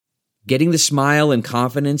Getting the smile and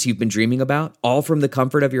confidence you've been dreaming about, all from the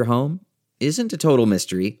comfort of your home, isn't a total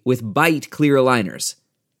mystery with Bite clear aligners.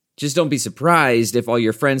 Just don't be surprised if all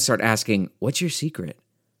your friends start asking, "What's your secret?"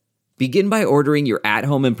 Begin by ordering your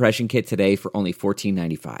at-home impression kit today for only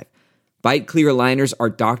 $14.95. Bite clear aligners are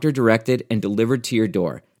doctor-directed and delivered to your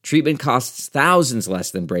door. Treatment costs thousands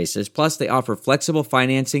less than braces, plus they offer flexible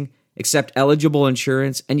financing, accept eligible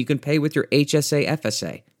insurance, and you can pay with your HSA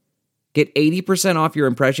FSA. Get 80% off your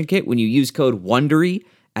impression kit when you use code WONDERY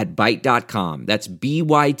at Byte.com. That's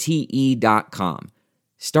BYTE.com.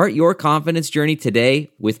 Start your confidence journey today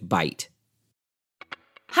with Byte.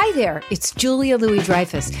 Hi there, it's Julia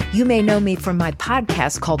Louis-Dreyfus. You may know me from my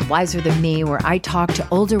podcast called Wiser Than Me, where I talk to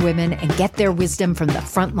older women and get their wisdom from the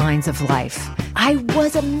front lines of life. I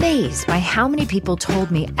was amazed by how many people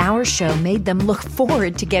told me our show made them look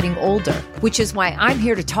forward to getting older, which is why I'm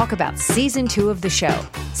here to talk about season 2 of the show.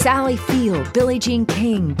 Sally Field, Billie Jean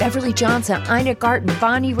King, Beverly Johnson, Ina Garten,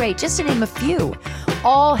 Bonnie Raitt, just to name a few.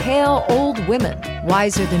 All hail old women.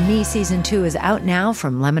 Wiser Than Me season 2 is out now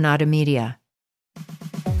from Lemonada Media.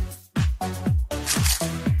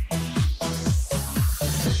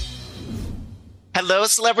 Hello,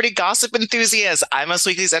 celebrity gossip enthusiasts. I'm Us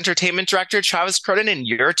Weekly's entertainment director, Travis Cronin, and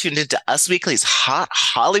you're tuned into Us Weekly's Hot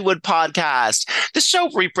Hollywood podcast. The show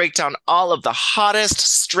where we break down all of the hottest,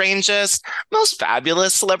 strangest, most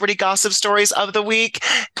fabulous celebrity gossip stories of the week,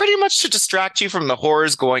 pretty much to distract you from the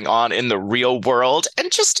horrors going on in the real world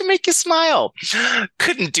and just to make you smile.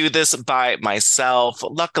 Couldn't do this by myself.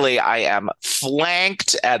 Luckily, I am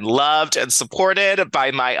flanked and loved and supported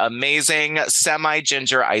by my amazing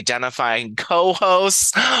semi-ginger identifying co-host,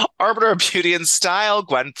 arbiter of beauty and style,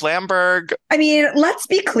 Gwen Flamberg. I mean, let's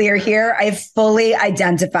be clear here. I fully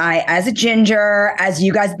identify as a ginger, as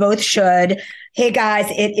you guys both should. Hey guys,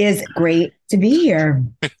 it is great to be here.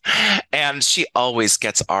 And she always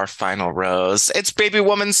gets our final rose. It's baby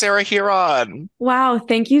woman Sarah Huron. Wow,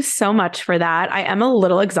 thank you so much for that. I am a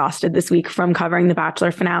little exhausted this week from covering the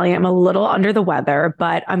Bachelor finale. I'm a little under the weather,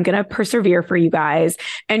 but I'm going to persevere for you guys.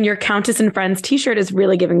 And your Countess and Friends t-shirt is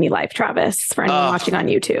really giving me life, Travis, for anyone watching on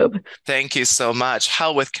YouTube. Thank you so much.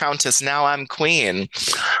 Hell with Countess, now I'm queen.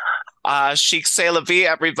 Chic c'est la vie,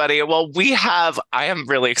 everybody. Well, I am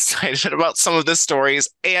really excited about some of the stories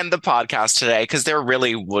and the podcast today because they're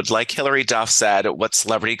really would, like Hilary Duff said, what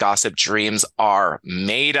celebrity gossip dreams are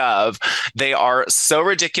made of. They are so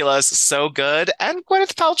ridiculous, so good, and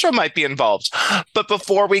Gwyneth Paltrow might be involved. But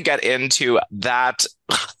before we get into that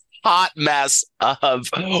hot mess of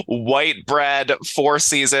white bread, Four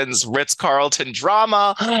Seasons, Ritz-Carlton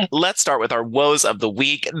drama, let's start with our woes of the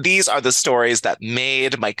week. These are the stories that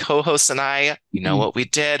made my co-hosts and I, you know what we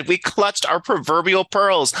did? We clutched our proverbial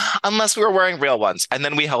pearls, unless we were wearing real ones. And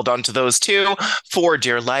then we held on to those too for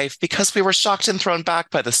dear life because we were shocked and thrown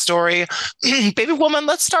back by the story. Baby woman,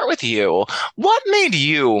 let's start with you. What made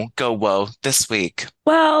you go whoa this week?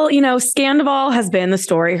 Well, Scandival has been the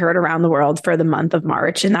story heard around the world for the month of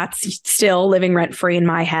March, and that's still living rent-free in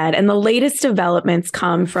my head. And the latest developments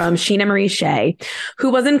come from Sheena Marie Shea, who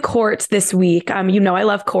was in court this week. I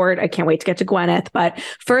love court. I can't wait to get to Gwyneth. But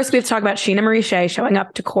first, we have to talk about Sheena Marie Shea showing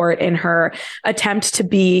up to court in her attempt to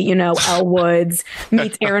be, Elle Woods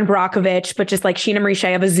meets Aaron Brockovich, but just like Sheena Marie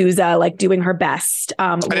Shea of Azusa, like doing her best.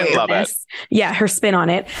 I didn't love it. Yeah, her spin on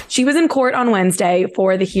it. She was in court on Wednesday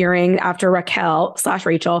for the hearing after Rachel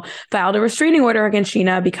filed a restraining order against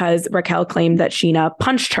Sheena because Raquel claimed that Sheena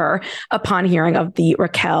punched her upon hearing of the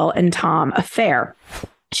Raquel and Tom affair.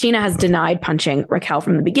 Sheena has denied punching Raquel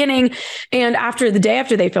from the beginning. And the day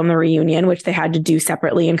after they filmed the reunion, which they had to do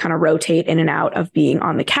separately and kind of rotate in and out of being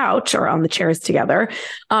on the couch or on the chairs together,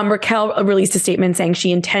 Raquel released a statement saying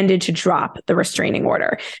she intended to drop the restraining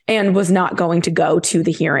order and was not going to go to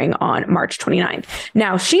the hearing on March 29th.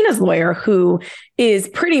 Now, Sheena's lawyer, who is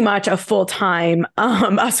pretty much a full-time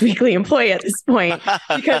Us Weekly employee at this point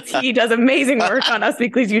because he does amazing work on Us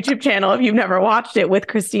Weekly's YouTube channel. If you've never watched it with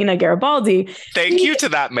Christina Garibaldi. Thank you to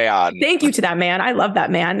that man. Thank you to that man. I love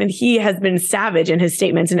that man. And he has been savage in his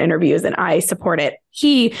statements and interviews, and I support it.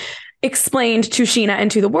 He explained to Sheena and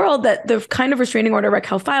to the world that the kind of restraining order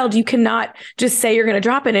Raquel filed, you cannot just say you're going to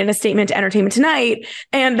drop it in a statement to Entertainment Tonight,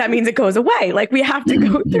 and that means it goes away. Like, we have to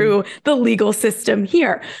go through the legal system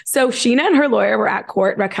here. So Sheena and her lawyer were at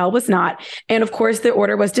court. Raquel was not. And of course, the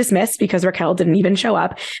order was dismissed because Raquel didn't even show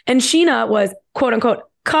up. And Sheena was, quote unquote,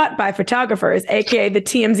 caught by photographers, aka the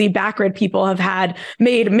TMZ backgrid people have had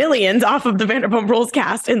made millions off of the Vanderpump Rules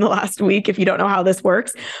cast in the last week, if you don't know how this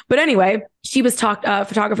works. But anyway, she was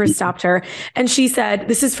photographers stopped her, and she said,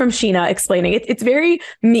 this is from Sheena explaining it. It's very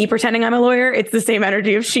me pretending I'm a lawyer. It's the same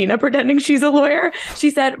energy of Sheena pretending she's a lawyer. She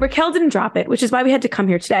said, Raquel didn't drop it, which is why we had to come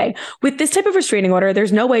here today. With this type of restraining order,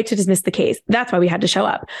 there's no way to dismiss the case. That's why we had to show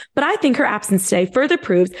up. But I think her absence today further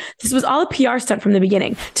proves this was all a PR stunt from the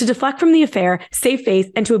beginning, to deflect from the affair, save face,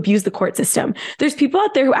 and to abuse the court system. There's people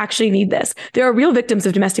out there who actually need this. There are real victims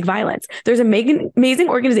of domestic violence. There's amazing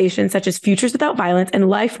organizations such as Futures Without Violence and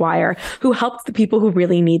LifeWire who helps the people who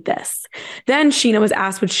really need this. Then Sheena was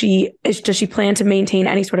asked, does she plan to maintain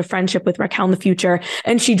any sort of friendship with Raquel in the future?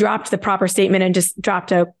 And she dropped the proper statement and just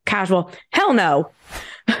dropped a casual, hell no,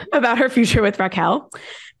 about her future with Raquel.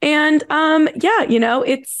 And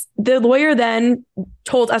it's the lawyer then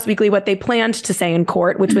told Us Weekly what they planned to say in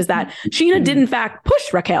court, which was that Sheena did in fact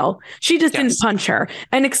push Raquel. She just didn't punch her,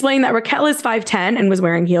 and explained that Raquel is 5'10" and was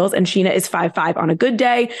wearing heels, and Sheena is 5'5" on a good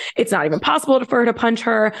day. It's not even possible for her to punch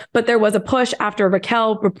her, but there was a push after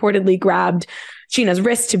Raquel reportedly grabbed Sheena's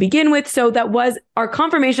wrist to begin with. So that was our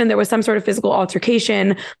confirmation there was some sort of physical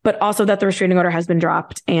altercation, but also that the restraining order has been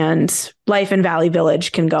dropped and life in Valley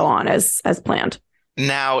Village can go on as planned.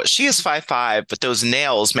 Now, she is 5'5", but those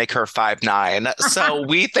nails make her 5'9". So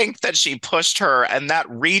we think that she pushed her, and that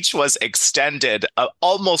reach was extended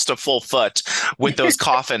almost a full foot with those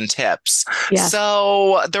coffin tips. Yeah.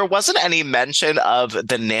 So there wasn't any mention of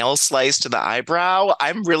the nail slice to the eyebrow.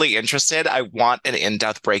 I'm really interested. I want an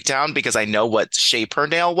in-depth breakdown because I know what shape her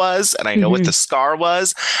nail was, and I know what the scar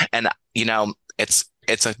was. And,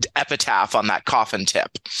 it's an epitaph on that coffin tip.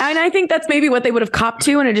 And I think that's maybe what they would have copped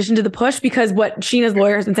to in addition to the push, because what Sheena's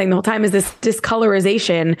lawyer has been saying the whole time is this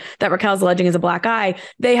discolorization that Raquel's alleging is a black eye.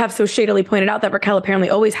 They have so shadily pointed out that Raquel apparently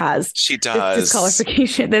always has. She does.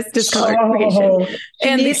 This discoloration.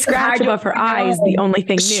 And the scratch above her eye is the only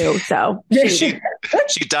thing new. So she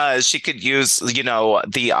does. She could use, the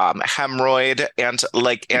hemorrhoid and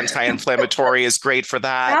anti-inflammatory is great for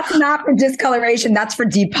that. That's not for discoloration. That's for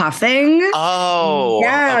depuffing. Oh.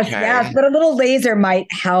 Yes. But a little laser might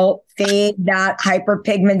help fade that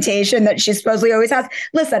hyperpigmentation that she supposedly always has.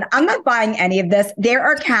 Listen, I'm not buying any of this. There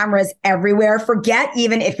are cameras everywhere. Forget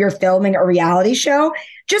even if you're filming a reality show,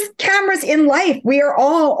 just cameras in life. We are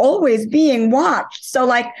all always being watched.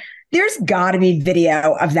 So there's got to be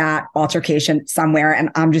video of that altercation somewhere, and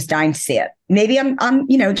I'm just dying to see it. Maybe I'm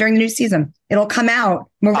during the new season, it'll come out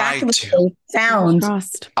miraculously found.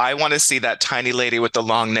 I want to see that tiny lady with the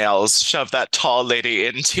long nails shove that tall lady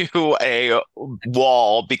into a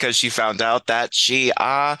wall because she found out that she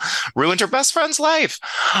ruined her best friend's life.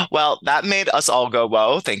 Well, that made us all go,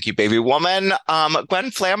 whoa. Thank you, baby woman.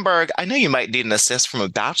 Gwen Flamberg, I know you might need an assist from a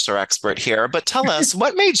Bachelor expert here, but tell us,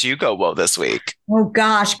 what made you go, whoa, this week? Oh,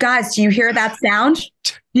 gosh, guys, do you hear that sound?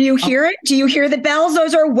 Do you hear it? Do you hear the bells?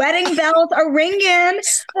 Those are wedding bells are ringing.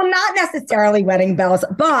 Well, not necessarily wedding bells,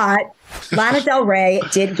 but Lana Del Rey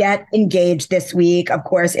did get engaged this week. Of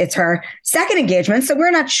course, it's her second engagement, so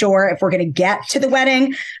we're not sure if we're going to get to the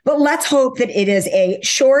wedding, but let's hope that it is a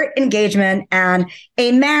short engagement and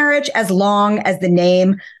a marriage as long as the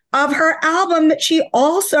name of her album that she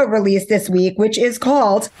also released this week, which is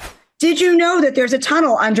called Did You Know That There's a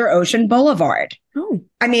Tunnel Under Ocean Boulevard? Oh,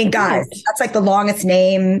 I mean, guys, that's the longest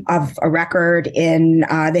name of a record in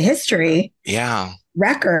the history. Yeah.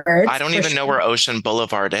 Record. I don't even know where Ocean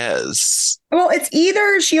Boulevard is. Well,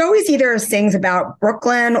 she always either sings about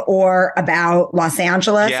Brooklyn or about Los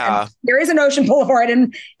Angeles. Yeah. And there is an Ocean Boulevard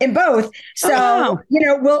in both. So,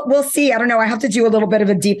 we'll see. I don't know. I have to do a little bit of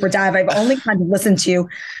a deeper dive. I've only kind of listened to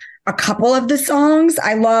a couple of the songs.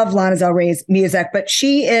 I love Lana Del Rey's music, but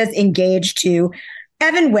she is engaged to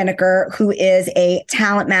Evan Winokur, who is a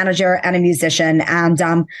talent manager and a musician. And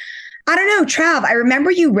I don't know, Trav, I remember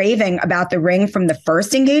you raving about the ring from the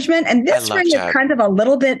first engagement. And this ring is kind of a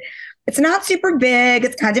little bit, it's not super big.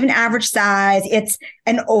 It's kind of an average size. It's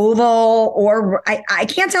an oval, or I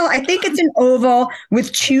can't tell. I think it's an oval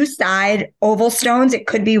with two side oval stones. It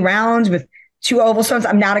could be round with two oval stones.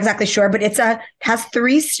 I'm not exactly sure, but has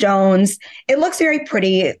three stones. It looks very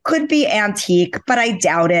pretty. It could be antique, but I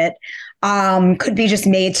doubt it. Could be just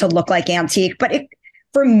made to look like antique, but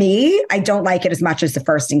for me, I don't like it as much as the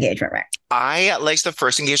first engagement ring. I liked the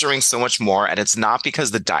first engagement ring so much more, and it's not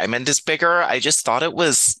because the diamond is bigger. I just thought it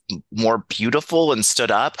was more beautiful and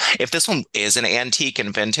stood up. If this one is an antique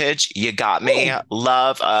and vintage, you got me.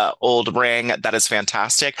 Love old ring. That is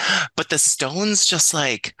fantastic. But the stones just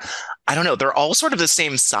I don't know. They're all sort of the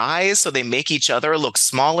same size, so they make each other look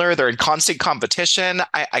smaller. They're in constant competition.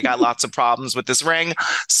 I got lots of problems with this ring.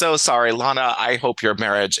 So sorry, Lana. I hope your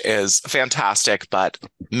marriage is fantastic, but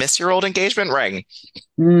miss your old engagement ring.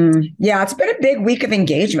 Yeah, it's been a big week of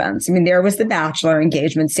engagements. I mean, there was the Bachelor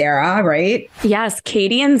engagement, Sarah, right? Yes,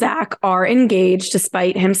 Katie and Zach are engaged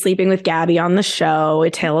despite him sleeping with Gabby on the show,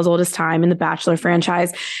 A Tale as Old as Time in the Bachelor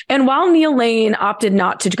franchise. And while Neil Lane opted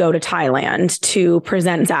not to go to Thailand to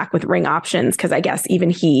present Zach with ring options, because I guess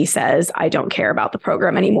even he says, I don't care about the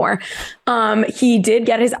program anymore, he did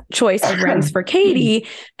get his choice of rings for Katie.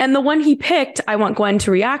 And the one he picked, I want Gwen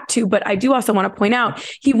to react to, but I do also want to point out,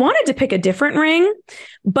 he wanted to pick a different ring,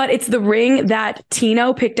 but it's the ring that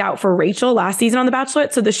Tino picked out for Rachel last season on The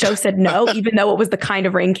Bachelorette. So the show said no, even though it was the kind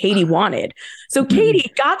of ring Katie wanted. So Katie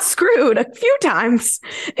got screwed a few times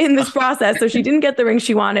in this process. So she didn't get the ring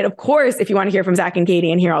she wanted. Of course, if you want to hear from Zach and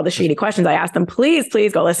Katie and hear all the shady questions I asked them, please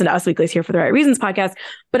go listen to Us Weekly's Here for the Right Reasons podcast.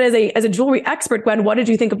 But as a jewelry expert, Gwen, what did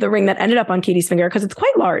you think of the ring that ended up on Katie's finger? Because it's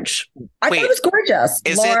quite large. I thought it was gorgeous.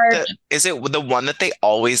 Is it the one that they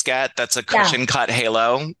always get? That's a cushion cut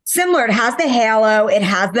halo. Similar. It has the halo. It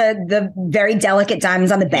has the very delicate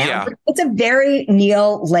diamonds on the band. Yeah. It's a very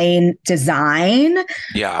Neil Lane design.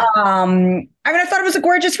 Yeah. I mean, I thought it was a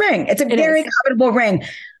gorgeous ring. It's a very covetable ring.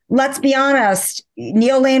 Let's be honest.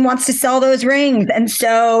 Neil Lane wants to sell those rings. And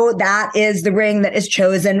so that is the ring that is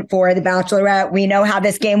chosen for the Bachelorette. We know how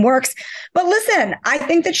this game works. But listen, I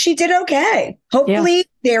think that she did okay. Hopefully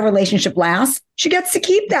their relationship lasts. She gets to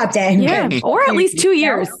keep that dang ring. Or at least 2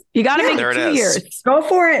 years. You got to make it 2 years. Go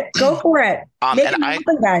for it.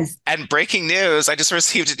 And breaking news, I just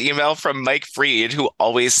received an email from Mike Freed, who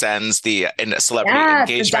always sends the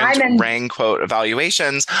celebrity engagement ring quote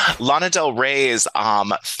evaluations. Lana Del Rey's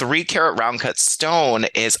 3-carat round cut stone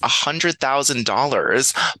is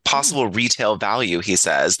 $100,000 possible retail value, he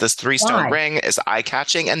says. This 3-stone ring is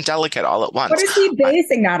eye-catching and delicate all at once. What is he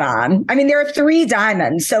basing that on? I mean, there are 3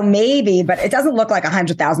 diamonds, so maybe, but it doesn't look like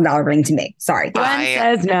 $100,000 ring to me. Sorry. Gwen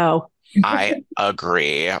says no. I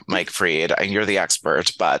agree, Mike Freed, and you're the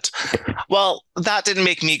expert. But, well, that didn't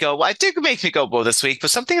make me go, well, it did make me go whoa this week, but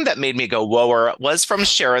something that made me go whoa was from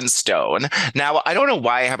Sharon Stone. Now, I don't know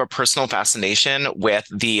why I have a personal fascination with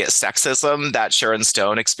the sexism that Sharon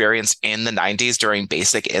Stone experienced in the 90s during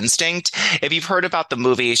Basic Instinct. If you've heard about the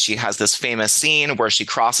movie, she has this famous scene where she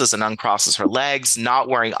crosses and uncrosses her legs, not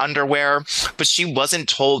wearing underwear, but she wasn't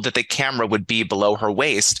told that the camera would be below her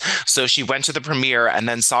waist. So she went to the premiere and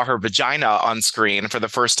then saw her vagina on screen for the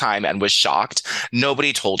first time and was shocked.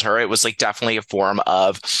 Nobody told her. It was like definitely a form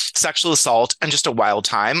of sexual assault and just a wild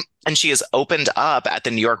time. And she has opened up at the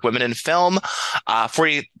New York Women in Film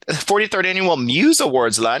 43rd Annual Muse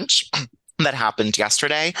Awards lunch that happened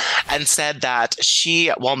yesterday, and said that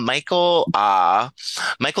while Michael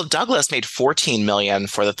Douglas made $14 million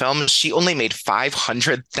for the film, she only made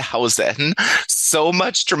 $500,000, so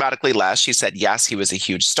much dramatically less. She said, yes, he was a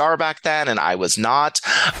huge star back then, and I was not,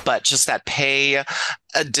 but just that pay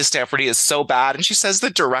disparity is so bad. And she says the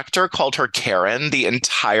director called her Karen the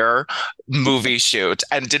entire movie shoot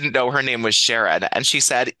and didn't know her name was Sharon. And she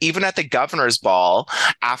said, even at the governor's ball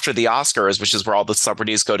after the Oscars, which is where all the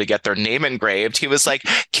celebrities go to get their name engraved, he was like,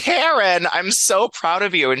 Karen, I'm so proud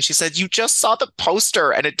of you. And she said, you just saw the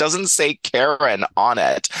poster and it doesn't say Karen on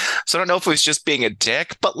it. So I don't know if it was just being a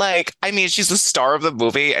dick, but she's the star of the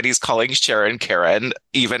movie and he's calling Sharon Karen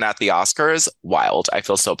even at the Oscars. Wild. I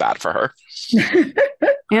feel so bad for her.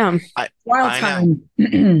 Yeah. Wild time.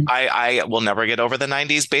 I will never get over the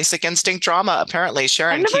 90s Basic Instinct drama. Apparently,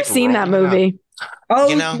 Sharon. I've never seen that movie. Oh,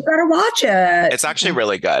 you gotta watch it. It's actually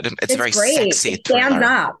really good. It's very great. Sexy. It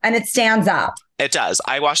stands up. It does.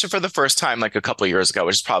 I watched it for the first time a couple of years ago,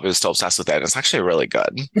 which is probably still obsessed with it. It's actually really good.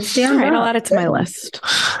 All right, I'll add it to my list.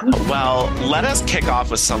 Well, let us kick off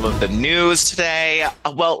with some of the news today.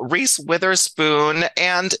 Well, Reese Witherspoon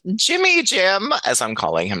and Jimmy Jim, as I'm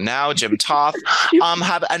calling him now, Jim Toth,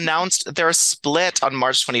 have announced their split on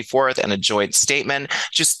March 24th in a joint statement,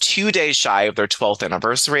 just 2 days shy of their 12th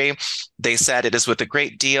anniversary. They said, it is with a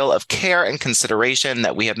great deal of care and consideration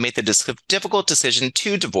that we have made the difficult decision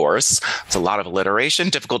to divorce. It's a lot of alliteration,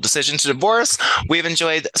 difficult decision to divorce. We've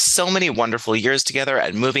enjoyed so many wonderful years together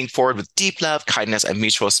and moving forward with deep love, kindness, and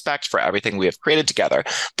mutual respect for everything we have created together.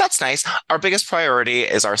 That's nice. Our biggest priority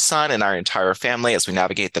is our son and our entire family as we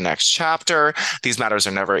navigate the next chapter. These matters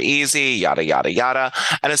are never easy, yada, yada, yada.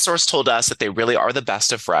 And a source told us that they really are the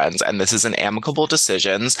best of friends, and this is an amicable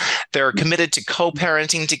decision. They're committed to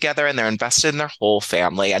co-parenting together, and they're invested in their whole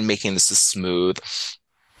family and making this as smooth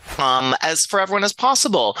as for everyone as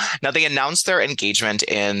possible. Now, they announced their engagement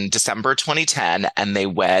in December 2010, and they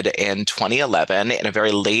wed in 2011 in a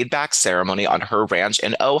very laid-back ceremony on her ranch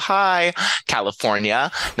in Ojai,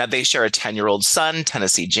 California. Now, they share a 10-year-old son,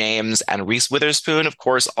 Tennessee James, and Reese Witherspoon, of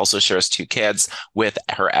course, also shares 2 kids with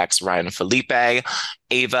her ex, Ryan Felipe.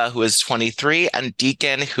 Ava, who is 23, and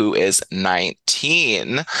Deacon, who is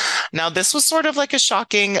 19. Now, this was sort of like a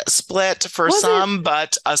shocking split for some,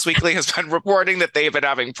 but Us Weekly has been reporting that they've been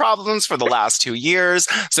having problems for the last 2 years.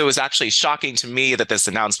 So it was actually shocking to me that this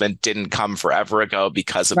announcement didn't come forever ago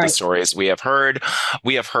because of the stories we have heard.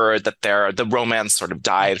 We have heard that the romance sort of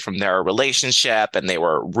died from their relationship and they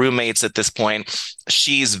were roommates at this point.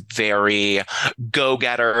 She's very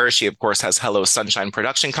go-getter. She, of course, has Hello Sunshine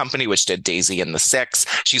production company, which did Daisy and the Six.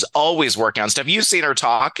 She's always working on stuff. You've seen her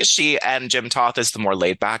talk. She and Jim Toth is the more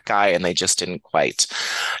laid-back guy, and they just didn't quite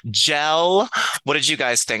gel. What did you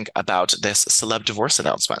guys think about this celeb divorce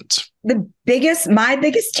announcement? My biggest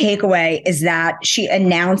takeaway is that she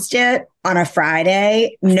announced it on a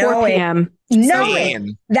Friday, knowing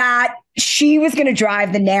that she was going to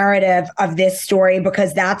drive the narrative of this story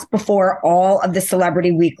because that's before all of the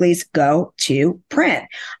celebrity weeklies go to print.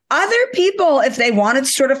 Other people, if they wanted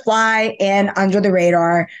to sort of fly in under the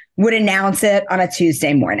radar, would announce it on a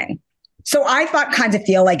Tuesday morning. So I kind of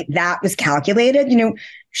feel like that was calculated. You know,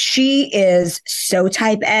 she is so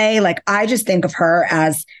type A. Like, I just think of her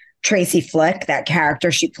as Tracy Flick, that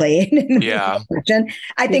character she played in the version.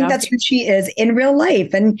 I think that's who she is in real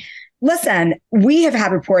life. And listen, we have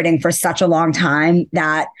had reporting for such a long time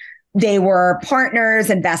that they were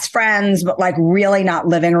partners and best friends, but like really not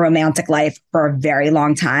living a romantic life for a very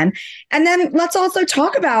long time. And then let's also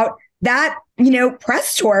talk about that,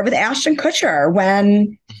 press tour with Ashton Kutcher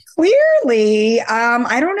when clearly,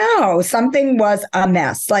 I don't know, something was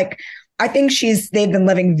amiss. Like, I think they've been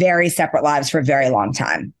living very separate lives for a very long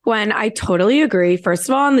time. Gwen, I totally agree. First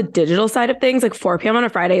of all, on the digital side of things, like 4 p.m. on a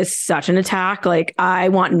Friday is such an attack. Like, I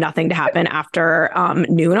want nothing to happen after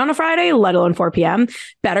noon on a Friday, let alone 4 p.m.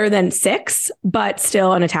 Better than 6, but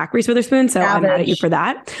still an attack, Reese Witherspoon. So I'm mad at you for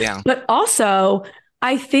that. Yeah. But also,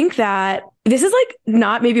 I think that this is like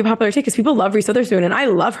not maybe a popular take because people love Reese Witherspoon and I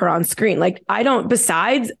love her on screen. Like, I don't,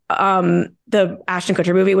 besides the Ashton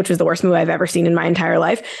Kutcher movie, which was the worst movie I've ever seen in my entire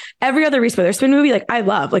life, every other Reese Witherspoon movie, like, I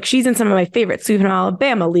love. Like, she's in some of my favorites, Sweet Home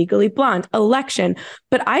Alabama, Legally Blonde, Election.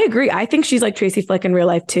 But I agree. I think she's like Tracy Flick in real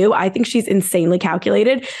life too. I think she's insanely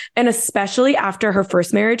calculated. And especially after her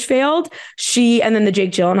first marriage failed, and then the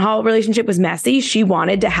Jake Gyllenhaal relationship was messy. She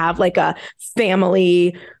wanted to have like a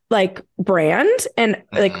family like brand and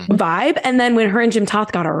like vibe. And then when her and Jim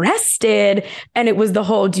Toth got arrested and it was the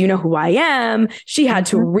whole, do you know who I am? She had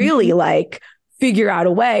to really like figure out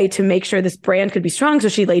a way to make sure this brand could be strong. So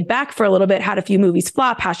she laid back for a little bit, had a few movies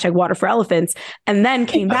flop, #Water for Elephants, and then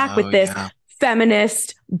came back with this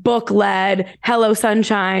feminist, book-led, Hello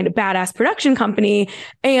Sunshine, badass production company.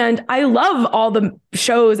 And I love all the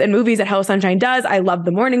shows and movies that Hello Sunshine does. I love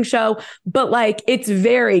the morning show, but like, it's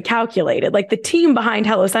very calculated. Like, the team behind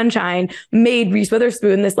Hello Sunshine made Reese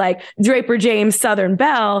Witherspoon this like Draper James Southern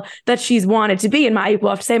Belle that she's wanted to be. And I will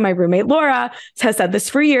have to say, my roommate Laura has said this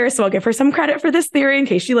for years, so I'll give her some credit for this theory in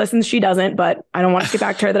case she listens. She doesn't, but I don't want to get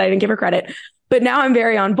back to her that I didn't give her credit. But now I'm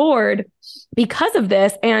very on board because of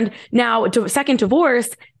this. And now second divorce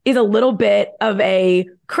is a little bit of a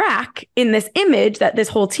crack in this image that this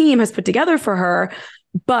whole team has put together for her.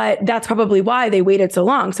 But that's probably why they waited so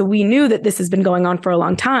long. So we knew that this has been going on for a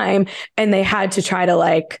long time and they had to try to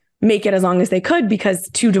like make it as long as they could because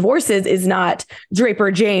 2 divorces is not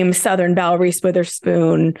Draper James, Southern Belle, Reese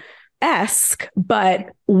Witherspoon-esque, but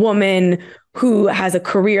woman who has a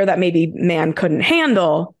career that maybe man couldn't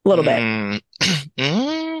handle a little bit.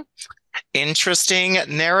 Interesting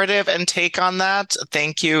narrative and take on that.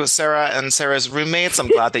 Thank you, Sarah and Sarah's roommates. I'm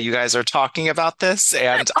glad that you guys are talking about this.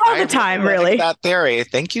 And all the time, really. That theory.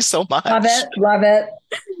 Thank you so much. Love it.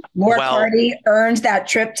 More party earned that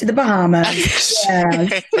trip to the Bahamas.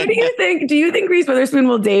 Yes. What do you think? Do you think Reese Witherspoon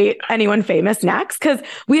will date anyone famous next? Because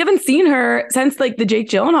we haven't seen her since like the Jake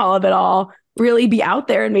Gyllenhaal of it all really be out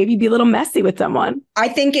there and maybe be a little messy with someone. I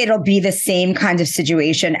think it'll be the same kind of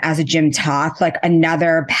situation as a Jim Toth, like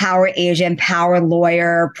another power agent, power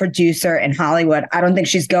lawyer, producer in Hollywood. I don't think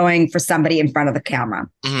she's going for somebody in front of the camera.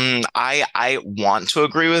 I want to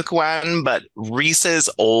agree with Gwen, but Reese's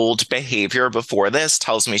old behavior before this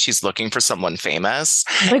tells me she's looking for someone famous.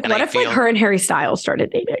 Like, what if like her and Harry Styles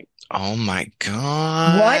started dating? Oh my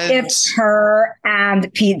God. What if her and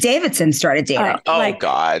Pete Davidson started dating?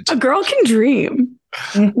 God. A girl can dream.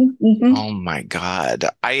 Oh my God.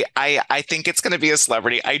 I think it's going to be a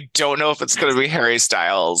celebrity. I don't know if it's going to be Harry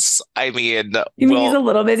Styles. I mean, He's a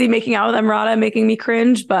little busy making out with Emrata, making me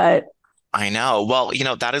cringe, but I know. Well,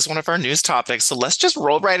 that is one of our news topics. So let's just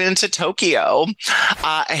roll right into Tokyo.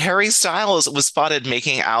 Harry Styles was spotted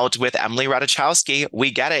making out with Emily Ratajkowski. We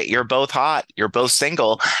get it. You're both hot. You're both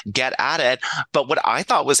single. Get at it. But what I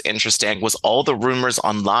thought was interesting was all the rumors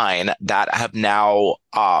online that have now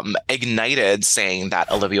ignited, saying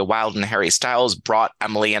that Olivia Wilde and Harry Styles brought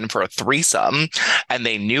Emily in for a threesome and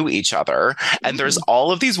they knew each other. And there's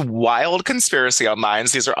all of these wild conspiracy online.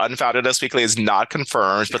 These are unfounded. Us Weekly is not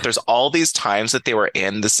confirmed, but there's all these times that they were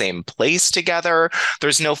in the same place together.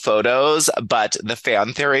 There's no photos, but the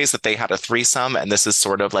fan theories that they had a threesome and this is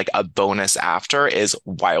sort of like a bonus after is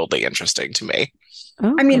wildly interesting to me.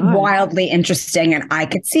 oh, I mean, God. wildly interesting. And I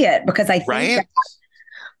could see it because I think that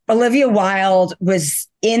Olivia Wilde was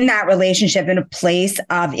in that relationship in a place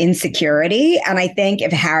of insecurity. And I think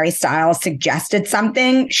if Harry Styles suggested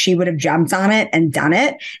something, she would have jumped on it and done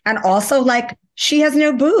it. And also, like, she has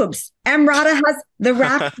no boobs. Emrata has the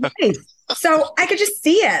wrapped face. So I could just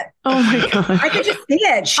see it. Oh my God. I could just see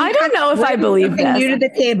it. I don't know if I believe this. New to the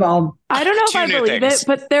table. I don't know if I believe it,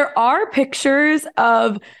 but there are pictures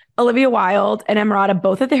of Olivia Wilde and Emrata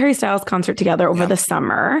both at the Harry Styles concert together over the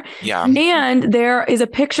summer. Yeah. And there is a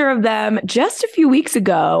picture of them just a few weeks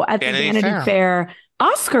ago at the Vanity Fair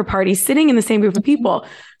Oscar party, sitting in the same group of people.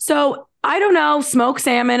 So I don't know. Smoke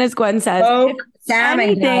salmon, as Gwen says. Smoke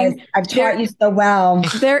salmon, guys. I've taught you so well.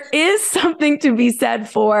 There is something to be said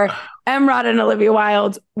for Emrata and Olivia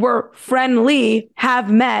Wilde were friendly,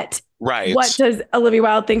 have met. Right. What does Olivia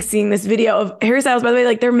Wilde think seeing this video of Harry Styles? By the way,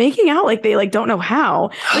 like, they're making out like they like don't know how.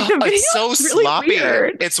 Like, the video it's so really sloppy.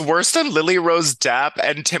 Weird. It's worse than Lily Rose Depp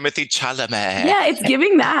and Timothy Chalamet. Yeah, it's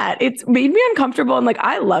giving that. It's made me uncomfortable. And like,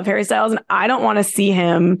 I love Harry Styles and I don't want to see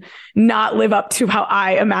him not live up to how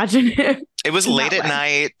I imagine him. It was late at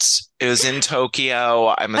night. It was in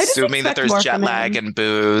Tokyo. I'm assuming that there's jet lag and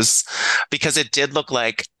booze, because it did look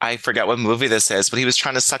like, I forget what movie this is, but he was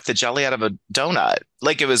trying to suck the jelly out of a donut.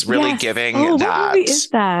 Like, it was really giving that. What movie is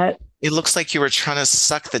that? It looks like you were trying to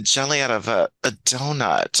suck the jelly out of a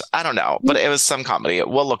donut. I don't know, but it was some comedy.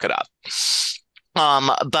 We'll look it up.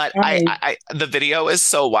 But I the video is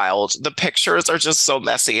so wild. The pictures are just so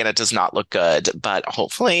messy and it does not look good. But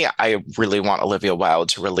hopefully, I really want Olivia Wilde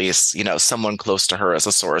to release, someone close to her as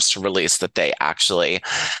a source to release that they actually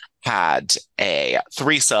had a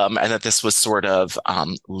threesome and that this was sort of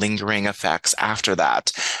lingering effects after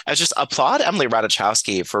that. I just applaud Emily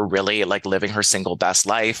Ratajkowski for really like living her single best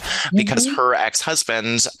life, because her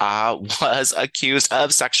ex-husband was accused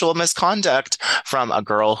of sexual misconduct from a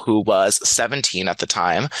girl who was 17 at the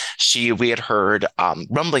time. We had heard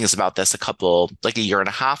rumblings about this a year and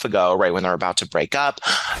a half ago, right when they were about to break up.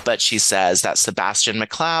 But she says that Sebastian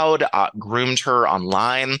McLeod groomed her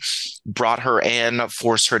online, brought her in,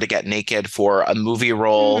 forced her to get naked for a movie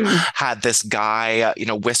role, had this guy,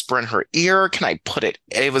 whisper in her ear. Can I put it?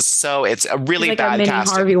 It's a really like bad a mini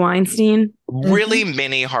casting. Harvey Weinstein. Really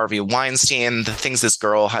mini Harvey Weinstein. The things this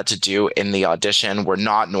girl had to do in the audition were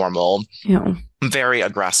not normal. Yeah. Very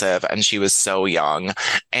aggressive, and she was so young.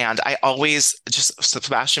 And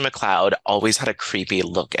Sebastian McLeod always had a creepy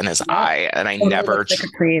look in his eye, and I never looks like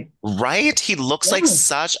a creep. Right? He looks like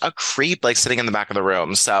such a creep, like sitting in the back of the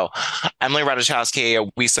room. So, Emily Ratajkowski,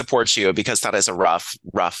 we support you, because that is a rough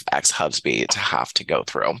ex-hubby to have to go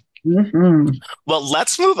through. Well,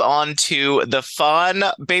 let's move on to the fun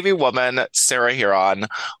baby woman, Sarah Huron.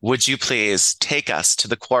 Would you please take us to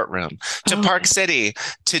the courtroom, to Park City,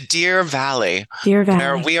 to Deer Valley,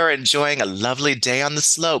 where we are enjoying a lovely day on the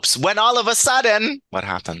slopes, when all of a sudden, what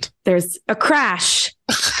happened? There's a crash.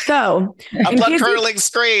 So, a blood-curdling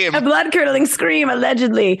scream. A blood-curdling scream,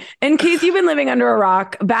 allegedly. In case you've been living under a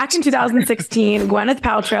rock, back in 2016, Gwyneth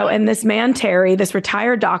Paltrow and this man, Terry, this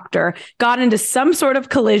retired doctor, got into some sort of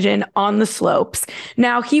collision on the slopes.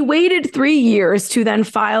 Now, he waited 3 years to then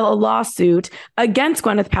file a lawsuit against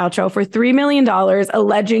Gwyneth Paltrow for $3 million,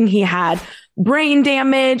 alleging he had brain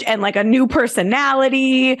damage and like a new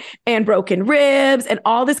personality and broken ribs and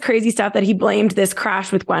all this crazy stuff that he blamed this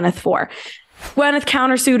crash with Gwyneth for. Gwyneth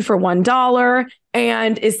countersued for $1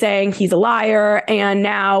 and is saying he's a liar. And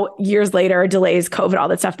now, years later, delays, COVID, all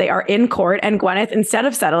that stuff. They are in court. And Gwyneth, instead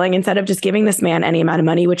of just giving this man any amount of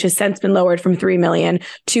money, which has since been lowered from $3 million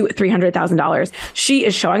to $300,000, she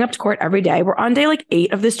is showing up to court every day. We're on day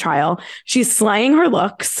 8 of this trial. She's slaying her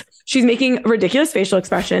looks. She's making ridiculous facial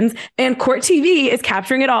expressions, and Court TV is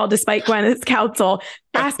capturing it all despite Gwyneth's counsel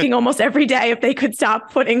asking almost every day if they could stop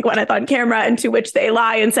putting Gwyneth on camera, and to which they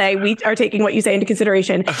lie and say, we are taking what you say into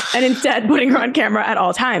consideration, and instead putting her on camera at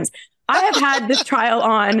all times. I have had this trial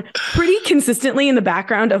on pretty consistently in the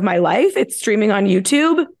background of my life. It's streaming on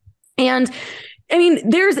YouTube. And I mean,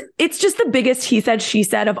 it's just the biggest he said, she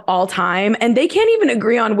said of all time. And they can't even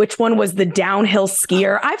agree on which one was the downhill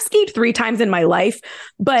skier. I've skied 3 times in my life,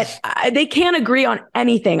 but they can't agree on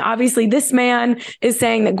anything. Obviously, this man is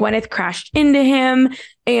saying that Gwyneth crashed into him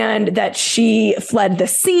and that she fled the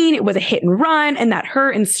scene. It was a hit and run, and that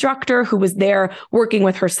her instructor, who was there working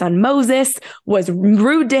with her son Moses, was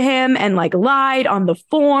rude to him and like lied on the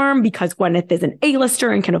form because Gwyneth is an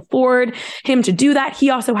A-lister and can afford him to do that.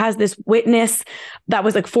 He also has this witness that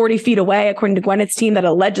was like 40 feet away, according to Gwyneth's team, that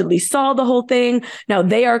allegedly saw the whole thing. Now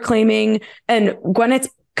they are claiming, and Gwyneth's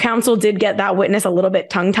counsel did get that witness a little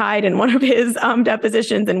bit tongue-tied in one of his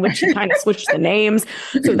depositions, in which he kind of switched the names.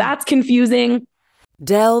 So that's confusing.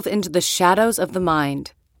 Delve into the shadows of the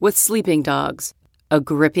mind with Sleeping Dogs, a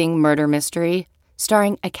gripping murder mystery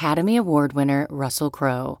starring Academy Award winner Russell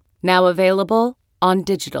Crowe. Now available on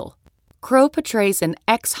digital. Crowe portrays an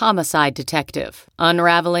ex-homicide detective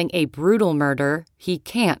unraveling a brutal murder he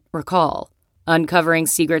can't recall. Uncovering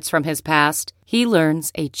secrets from his past, he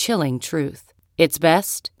learns a chilling truth. It's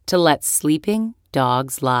best to let sleeping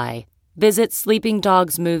dogs lie. Visit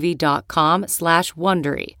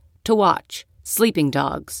sleepingdogsmovie.com/Wondery to watch Sleeping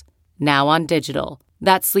Dogs, now on digital.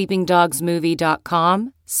 That's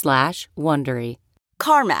sleepingdogsmovie.com/Wondery.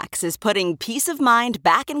 CarMax is putting peace of mind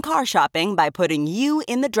back in car shopping by putting you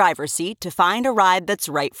in the driver's seat to find a ride that's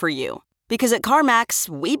right for you. Because at CarMax,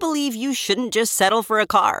 we believe you shouldn't just settle for a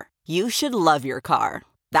car. You should love your car.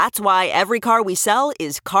 That's why every car we sell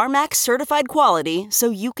is CarMax certified quality, so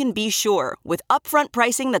you can be sure with upfront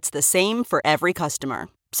pricing that's the same for every customer.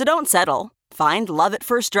 So don't settle. Find love at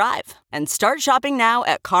first drive and start shopping now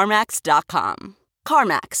at CarMax.com.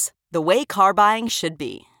 CarMax, the way car buying should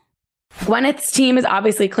be. Gwyneth's team is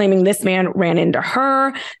obviously claiming this man ran into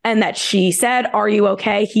her and that she said, "Are you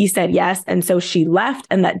okay?" He said yes. And so she left,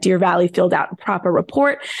 and that Deer Valley filled out a proper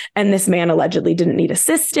report. And this man allegedly didn't need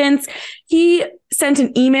assistance. He sent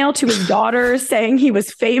an email to his daughters saying he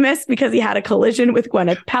was famous because he had a collision with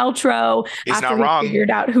Gwyneth Paltrow. He's after not he wrong.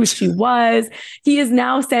 figured out who she was. He is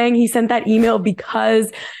now saying he sent that email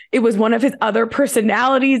because it was one of his other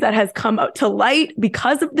personalities that has come out to light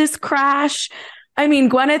because of this crash. I mean,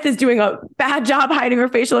 Gwyneth is doing a bad job hiding her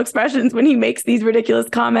facial expressions when he makes these ridiculous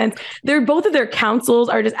comments. Both of their counsels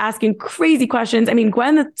are just asking crazy questions. I mean,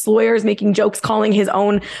 Gwyneth's lawyer is making jokes, calling his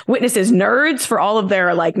own witnesses nerds for all of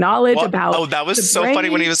their like knowledge about. Oh, that was so funny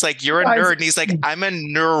when he was like, "You're a nerd," and he's like, "I'm a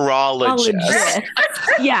neurologist."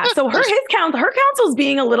 Yeah. So her counsel's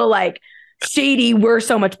being a little like shady. We're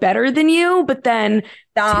so much better than you, but then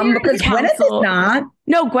because Gwyneth is not.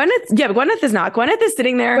 No, Gwyneth is not. Gwyneth is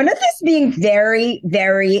sitting there. Gwyneth is being very,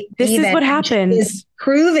 very This even. is what happened. Is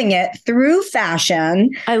proving it through fashion.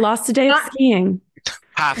 I lost a day of skiing.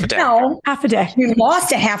 Half a day. No, Half a day. you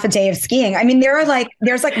lost a half a day of skiing. I mean, there's like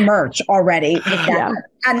merch already with that. Yeah.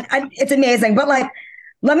 And it's amazing. But like,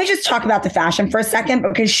 let me just talk about the fashion for a second,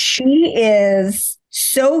 because she is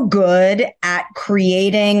so good at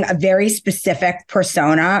creating a very specific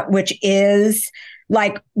persona, which is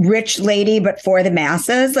like rich lady, but for the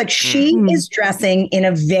masses. Like she is dressing in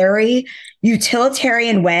a very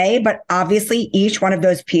utilitarian way, but obviously each one of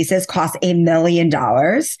those pieces costs $1 million.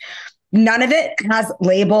 None of it has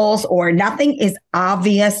labels or nothing is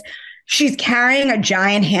obvious. She's carrying a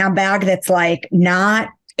giant handbag that's like not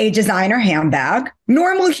a designer handbag.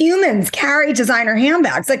 Normal humans carry designer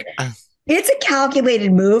handbags. Like it's a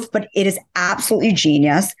calculated move, but it is absolutely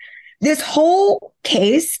genius. This whole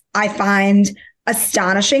case I find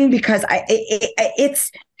astonishing because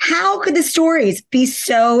it's how could the stories be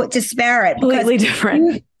so disparate? Completely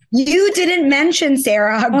different. You didn't mention,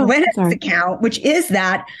 Sarah, Gwyneth's account, which is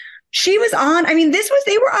that she was on,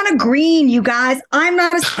 they were on a green, you guys. I'm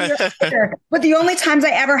not a skier, but the only times I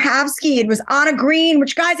ever have skied was on a green,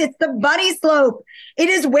 which, guys, it's the bunny slope. It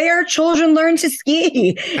is where children learn to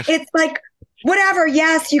ski. It's like, whatever.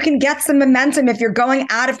 Yes, you can get some momentum if you're going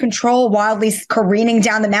out of control, wildly careening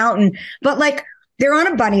down the mountain. But like, they're on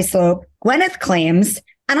a bunny slope, Gwyneth claims,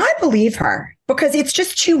 and I believe her because it's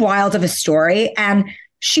just too wild of a story. And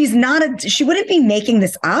she wouldn't be making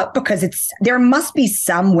this up because there must be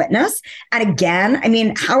some witness. And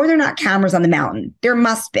again, how are there not cameras on the mountain? There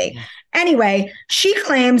must be. Anyway, she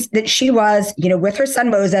claims that she was, with her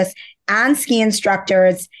son Moses and ski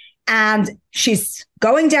instructors. And She's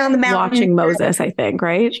going down the mountain. Watching Moses, I think,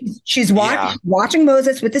 right? She's watching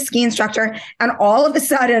Moses with the ski instructor. And all of a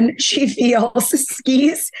sudden, she feels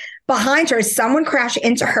skis behind her. Someone crashed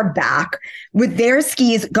into her back with their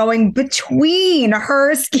skis going between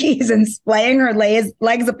her skis and splaying her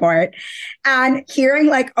legs apart and hearing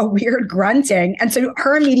like a weird grunting. And so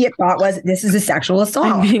her immediate thought was, this is a sexual assault.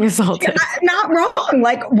 I'm being assaulted. Not wrong.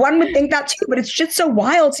 Like one would think that too, but it's just so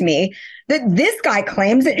wild to me that this guy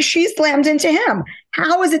claims that she slammed into him.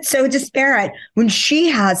 How is it so disparate when she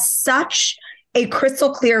has such a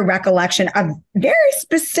crystal clear recollection of very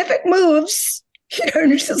specific moves? You know,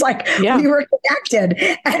 and she's like, we were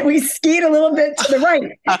connected and we skied a little bit to the right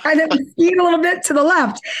and then we skied a little bit to the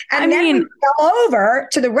left. And then we fell over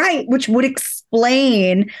to the right, which would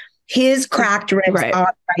explain his cracked ribs on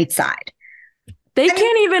the right side. They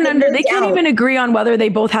can't even agree on whether they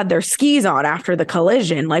both had their skis on after the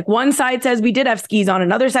collision. Like one side says we did have skis on.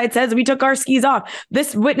 Another side says we took our skis off.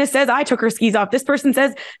 This witness says I took her skis off. This person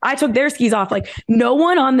says I took their skis off. Like no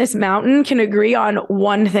one on this mountain can agree on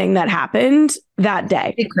one thing that happened that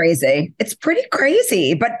day. It's pretty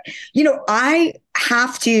crazy. But, you know, I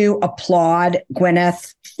have to applaud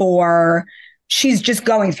Gwyneth for she's just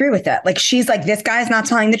going through with it. Like she's like, this guy's not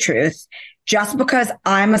telling the truth. Just because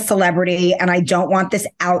I'm a celebrity and I don't want this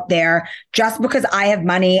out there, just because I have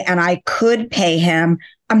money and I could pay him,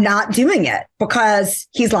 I'm not doing it because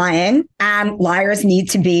he's lying and liars need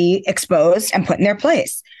to be exposed and put in their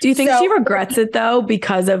place. Do you think she regrets it though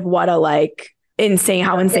because of what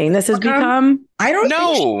how insane this has become? I don't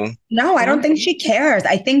know. I don't think she cares.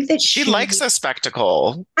 I think that she likes a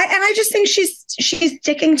spectacle. I just think she's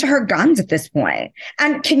sticking to her guns at this point.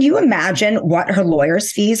 And can you imagine what her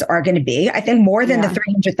lawyer's fees are going to be? I think more than the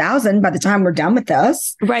 $300,000 by the time we're done with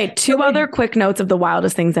this. Right. Two other quick notes of the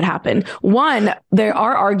wildest things that happened. One, they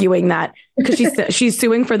are arguing that because she's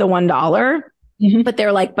suing for the $1. But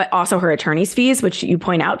they're like, but also her attorney's fees, which you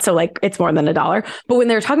point out. So like, it's more than $1. But when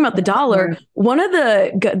they're talking about the $1, one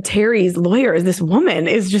of Terry's lawyers, this woman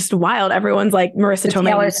is just wild. Everyone's like, Marissa Tomei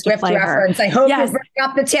Taylor Swift reference. I hope you bring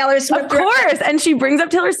up the Taylor Swift. Of course. And she brings up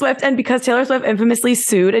Taylor Swift. And because Taylor Swift infamously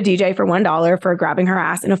sued a DJ for $1 for grabbing her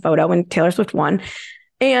ass in a photo and Taylor Swift won.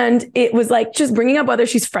 And it was like just bringing up whether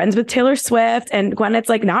she's friends with Taylor Swift. And Gwyneth's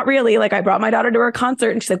like, not really. Like, I brought my daughter to her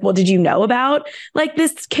concert. And she's like, well, did you know about like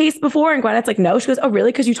this case before? And Gwyneth's like, no. She goes, oh,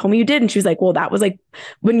 really? Because you told me you did. And she was like, well, that was like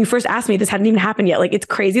when you first asked me, this hadn't even happened yet. Like, it's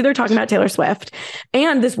crazy. They're talking about Taylor Swift.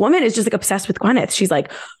 And this woman is just like obsessed with Gwyneth. She's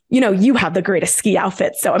like, you know, you have the greatest ski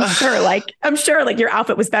outfits. So I'm sure like your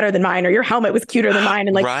outfit was better than mine or your helmet was cuter than mine.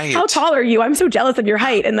 And like, how tall are you? I'm so jealous of your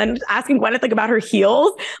height. And then asking Gwyneth like about her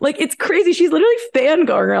heels. Like, it's crazy. She's literally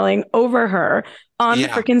fangirling over her on the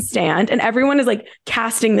freaking stand. And everyone is like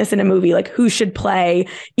casting this in a movie, like who should play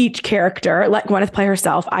each character. Let Gwyneth play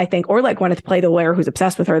herself, I think, or let Gwyneth play the lawyer who's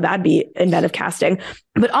obsessed with her. That'd be inventive casting.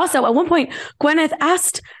 But also at one point, Gwyneth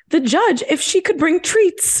asked the judge if she could bring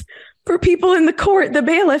treats for people in the court, the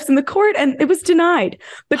bailiffs in the court, and it was denied.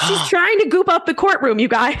 But she's trying to goop up the courtroom, you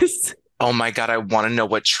guys. Oh my God, I want to know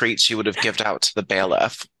what treats she would have given out to the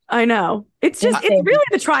bailiff. I know. It's really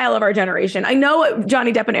the trial of our generation. I know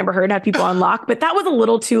Johnny Depp and Amber Heard had people on lock, but that was a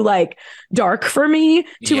little too like dark for me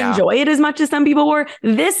to enjoy it as much as some people were.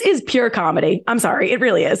 This is pure comedy. I'm sorry. It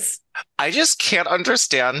really is. I just can't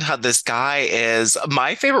understand how this guy is.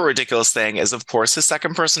 My favorite ridiculous thing is, of course, his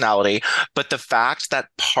second personality, but the fact that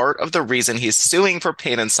part of the reason he's suing for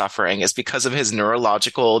pain and suffering is because of his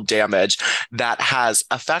neurological damage that has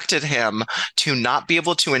affected him to not be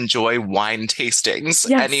able to enjoy wine tastings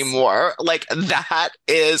anymore. Like, that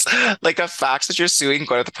is like a fact that you're suing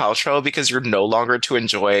Gwyneth Paltrow because you're no longer to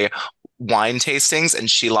enjoy wine tastings and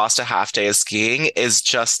she lost a half day of skiing is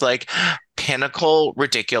just like pinnacle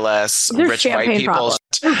ridiculous. They're rich white people. Problems.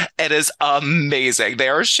 It is amazing. They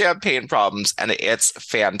are champagne problems and it's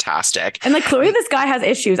fantastic. And like clearly this guy has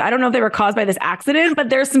issues. I don't know if they were caused by this accident, but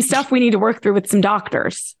there's some stuff we need to work through with some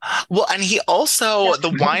doctors. Well, and he also,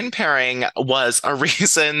 the wine pairing was a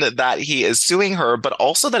reason that he is suing her, but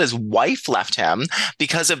also that his wife left him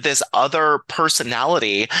because of this other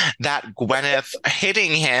personality that Gwyneth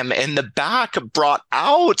hitting him in the back brought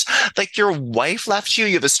out. Like, your wife left you,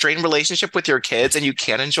 you have a strained relationship with your kids, and you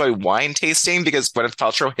can't enjoy wine tasting because Gwyneth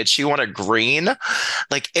Paltrow hits you on a green.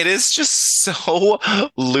 Like, it is just so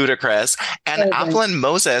ludicrous. And Apple and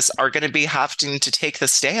Moses are going to be having to take the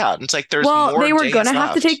stand. Like, there's more they were going to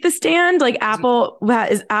have to take the stand. Like, Apple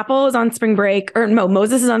is on spring break, or no,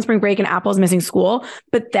 Moses is on spring break and Apple's missing school.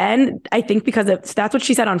 But then I think that's what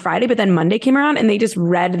she said on Friday, but then Monday came around and they just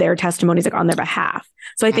read their testimonies like on their behalf.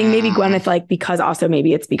 So I think maybe Gwyneth, like, because also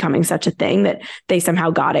maybe it's becoming such a thing that they somehow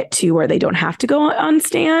got it to where they don't have to go on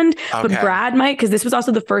stand. Okay. But Brad might, because this was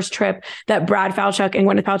also the first trip that Brad Falchuk and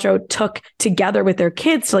Gwyneth Paltrow took together with their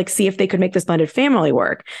kids to like see if they could make this blended family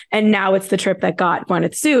work. And now it's the trip that got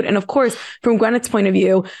Gwyneth sued. And of course, from Gwyneth's point of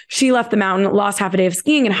view, she left the mountain, lost half a day of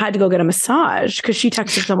skiing, and had to go get a massage because she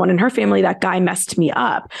texted someone in her family, that guy messed me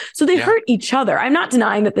up. So they hurt each other. I'm not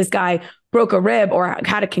denying that this guy broke a rib or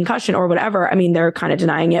had a concussion or whatever. I mean, they're kind of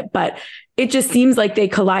denying it, but it just seems like they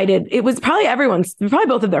collided. It was probably probably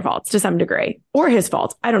both of their faults to some degree, or his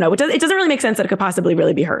fault. I don't know. It doesn't really make sense that it could possibly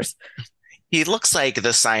really be hers. He looks like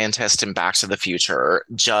the scientist in Back to the Future,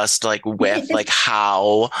 just like with like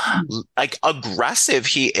how like aggressive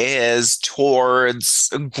he is towards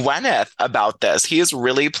Gwyneth about this. He is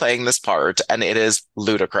really playing this part, and it is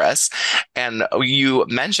ludicrous. And you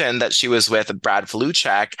mentioned that she was with Brad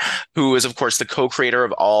Falchuk, who is, of course, the co-creator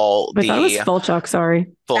of all I thought it was Falchuk,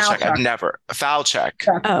 sorry. Falchuk.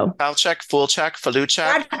 Oh. Falchuk.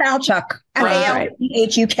 Brad Falchuk.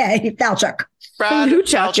 Falchuk. Falchuk. Brad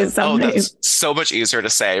Falchuk is something. That's so much easier to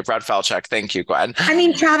say. Brad Falchuk. Thank you, Gwen. I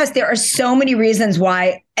mean, Travis, there are so many reasons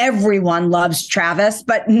why everyone loves Travis,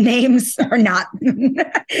 but names are not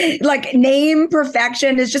like name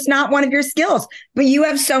perfection is just not one of your skills. But you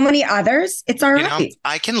have so many others. It's all right.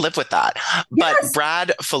 I can live with that. But yes.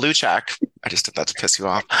 Brad Falchuk, I just did that to piss you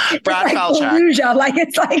off. Brad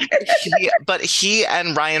Falchuk. But he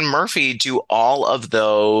and Ryan Murphy do all of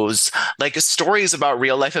those like stories about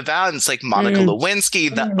real life events, like Monica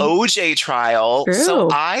Lewinsky, the OJ trial. True. So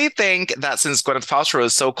I think that since Gwyneth Paltrow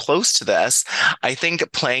is so close to this, I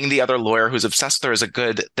think playing the other lawyer who's obsessed with her is a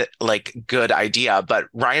good idea. But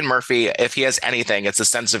Ryan Murphy, if he has anything, it's a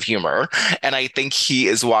sense of humor. And I think he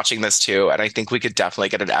is watching this too. And I think we could definitely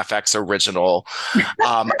get an FX original.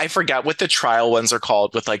 I forget what the trial ones are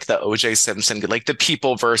called with like the OJ Simpson, like the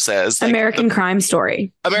people versus like, American Crime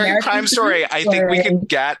Story. American Crime Story. I think we could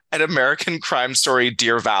get an American Crime Story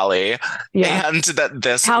Deer Valley. Yeah. And that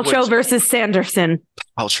this Paltrow versus Sanderson.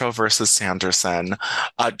 Paltrow versus Sanderson.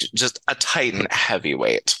 Just a Titan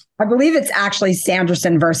heavyweight. I believe it's actually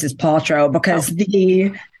Sanderson versus Paltrow because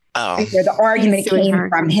the argument came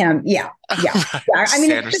from him. Yeah. Right. I mean,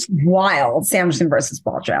 Sanderson. It's just wild. Sanderson versus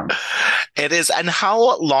Paltrow. It is. And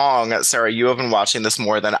how long, Sarah, you have been watching this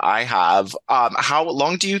more than I have. How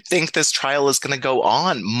long do you think this trial is going to go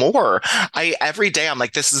on? More. Every day I'm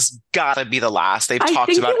like, this has got to be the last. They've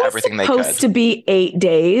talked about everything they could. It's supposed to be 8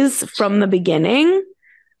 days from the beginning.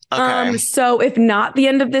 Okay. So if not the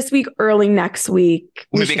end of this week, early next week,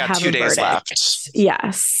 we got 2 days left.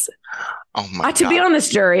 Yes. Oh my God. To be on this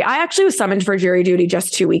jury, I actually was summoned for jury duty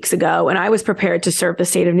just 2 weeks ago, and I was prepared to serve the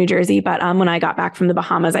state of New Jersey. But when I got back from the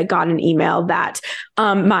Bahamas, I got an email that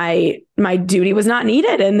my duty was not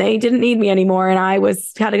needed, and they didn't need me anymore. And I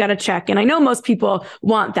got a check. And I know most people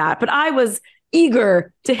want that, but I was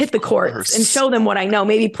eager to hit the courts and show them what I know,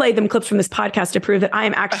 maybe play them clips from this podcast to prove that I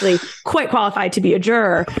am actually quite qualified to be a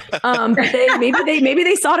juror. Maybe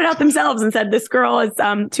they sought it out themselves and said, this girl is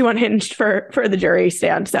too unhinged for the jury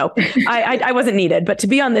stand. So I wasn't needed, but to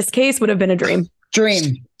be on this case would have been a dream.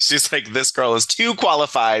 She's like, this girl is too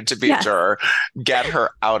qualified to be a juror. Get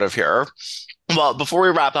her out of here. Well, before we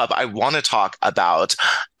wrap up, I want to talk about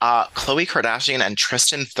Khloe Kardashian and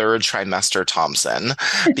Tristan third trimester Thompson,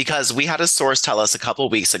 because we had a source tell us a couple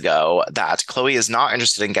of weeks ago that Khloe is not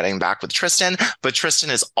interested in getting back with Tristan, but Tristan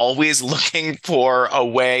is always looking for a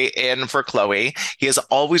way in for Khloe. He is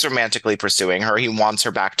always romantically pursuing her. He wants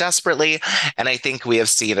her back desperately. And I think we have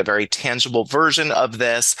seen a very tangible version of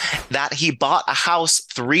this, that he bought a house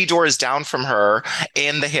 3 doors down from her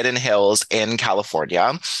in the Hidden Hills in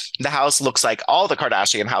California. The house looks like all the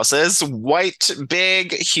Kardashian houses, white,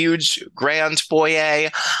 big, huge, grand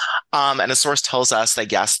foyer. And a source tells us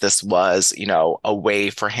that, yes, this was, a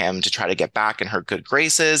way for him to try to get back in her good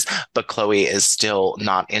graces, but Khloe is still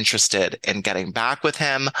not interested in getting back with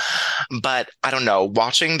him. But I don't know,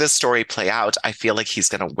 watching this story play out, I feel like he's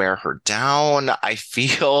going to wear her down. I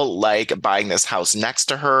feel like buying this house next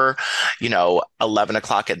to her, 11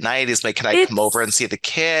 o'clock at night, he's like, can I come over and see the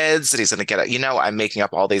kids? And he's going to get it. I'm making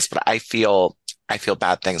up all these, but I feel I feel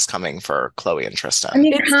bad things coming for Khloe and Tristan. I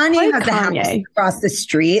mean, It's Kanye like has a house Kanye. across the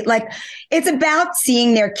street. Like, it's about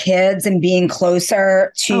seeing their kids and being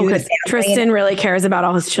closer to the family. Tristan really cares about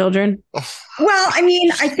all his children. Well, I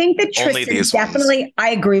mean, I think that Only Tristan these definitely, ones. I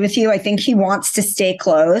agree with you. I think he wants to stay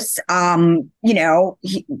close. You know,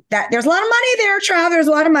 that there's a lot of money there, Trav. There's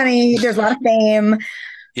a lot of money. There's a lot of fame.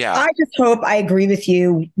 Yeah. I just hope, I agree with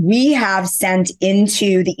you. We have sent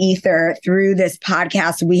into the ether through this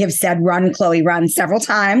podcast. We have said, run, Khloe, run several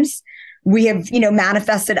times. We have, you know,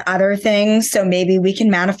 manifested other things. So maybe we can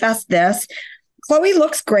manifest this. Khloe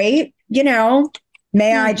looks great. You know,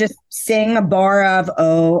 may I just sing a bar of, Zen.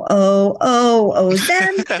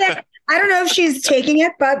 I don't know if she's taking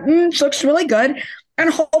it, but she looks really good. And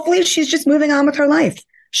hopefully she's just moving on with her life.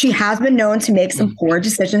 She has been known to make some poor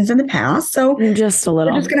decisions in the past. So just a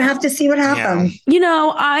little. we're just going to have to see what happens. You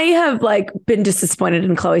know, I have like been disappointed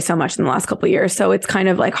in Khloe so much in the last couple of years. So it's kind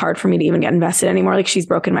of like hard for me to even get invested anymore. Like she's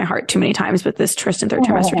broken my heart too many times with this Tristan third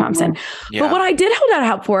trimester Thompson. Yeah. But what I did hold out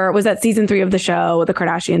hope for was that season 3 of the show, The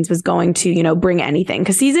Kardashians, was going to, you know, bring anything.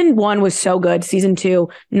 Because season 1 was so good. Season 2,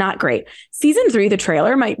 not great. Season 3, the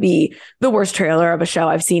trailer might be the worst trailer of a show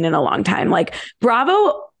I've seen in a long time. Like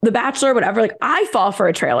Bravo, The Bachelor, whatever, like I fall for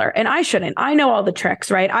a trailer and I shouldn't. I know all the tricks,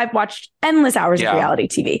 right? I've watched endless hours of reality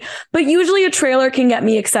TV, but usually a trailer can get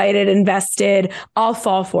me excited, invested. I'll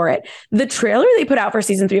fall for it. The trailer they put out for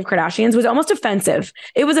season 3 of Kardashians was almost offensive.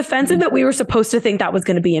 It was offensive that we were supposed to think that was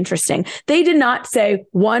going to be interesting. They did not say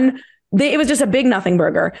it was just a big nothing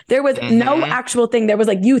burger. There was no actual thing. There was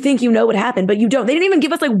like, you think you know what happened, but you don't. They didn't even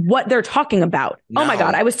give us like what they're talking about. No. Oh my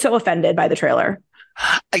God. I was so offended by the trailer.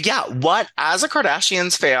 Yeah, as a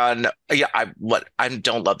Kardashians fan, I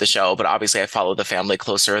don't love the show, but obviously I follow the family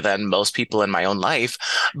closer than most people in my own life.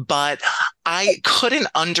 But I couldn't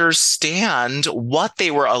understand what they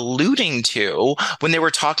were alluding to when they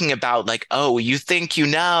were talking about like, oh, you think you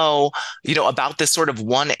know about this sort of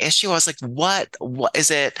one issue. I was like, what is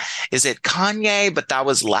it? Is it Kanye? But that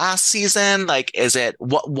was last season. Like, is it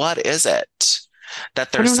what is it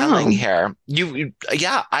that they're selling here?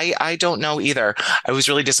 I don't know either. I was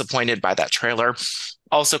really disappointed by that trailer.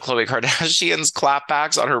 Also, Khloe Kardashian's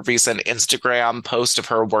clapbacks on her recent Instagram post of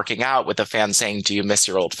her working out with a fan saying, "Do you miss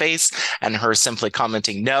your old face?" and her simply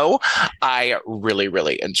commenting, "No," I really,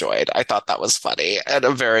 really enjoyed. I thought that was funny and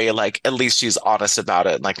a very like, at least she's honest about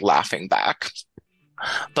it, like laughing back.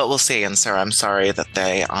 But we'll see. And Sarah, I'm sorry that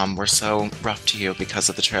they were so rough to you because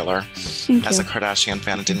of the trailer. As a Kardashian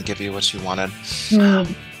fan, it didn't give you what you wanted.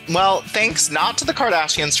 Well, thanks not to the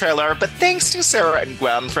Kardashians trailer, but thanks to Sarah and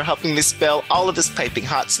Gwen for helping me spill all of this piping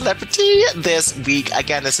hot celebrity this week.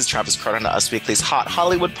 Again, this is Travis Cronin, Us Weekly's Hot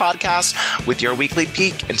Hollywood podcast, with your weekly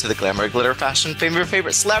peek into the glamour, glitter, fashion,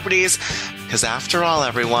 favorite celebrities. Because after all,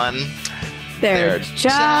 everyone, they're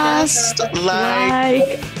just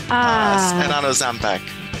like us. And on Ozempic.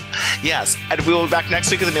 Yes, and we will be back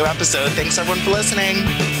next week with a new episode. Thanks, everyone, for listening.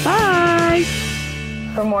 Bye.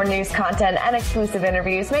 For more news, content, and exclusive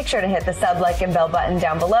interviews, make sure to hit the sub, like, and bell button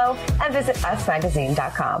down below and visit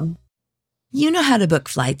usmagazine.com. You know how to book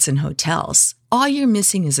flights and hotels. All you're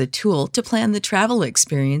missing is a tool to plan the travel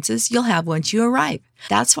experiences you'll have once you arrive.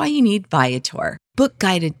 That's why you need Viator. Book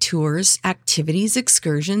guided tours, activities,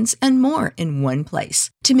 excursions, and more in one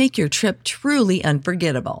place to make your trip truly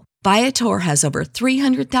unforgettable. Viator has over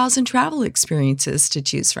 300,000 travel experiences to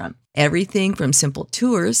choose from. Everything from simple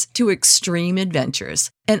tours to extreme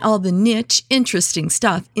adventures and all the niche, interesting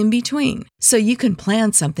stuff in between. So you can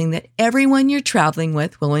plan something that everyone you're traveling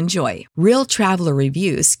with will enjoy. Real traveler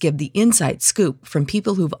reviews give the inside scoop from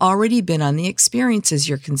people who've already been on the experiences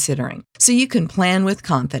you're considering. So you can plan with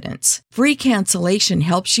confidence. Free cancellation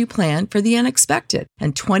helps you plan for the unexpected.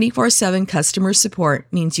 And 24/7 customer support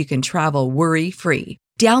means you can travel worry-free.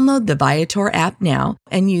 Download the Viator app now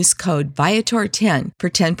and use code Viator10 for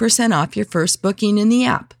 10% off your first booking in the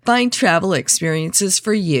app. Find travel experiences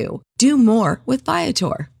for you. Do more with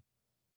Viator.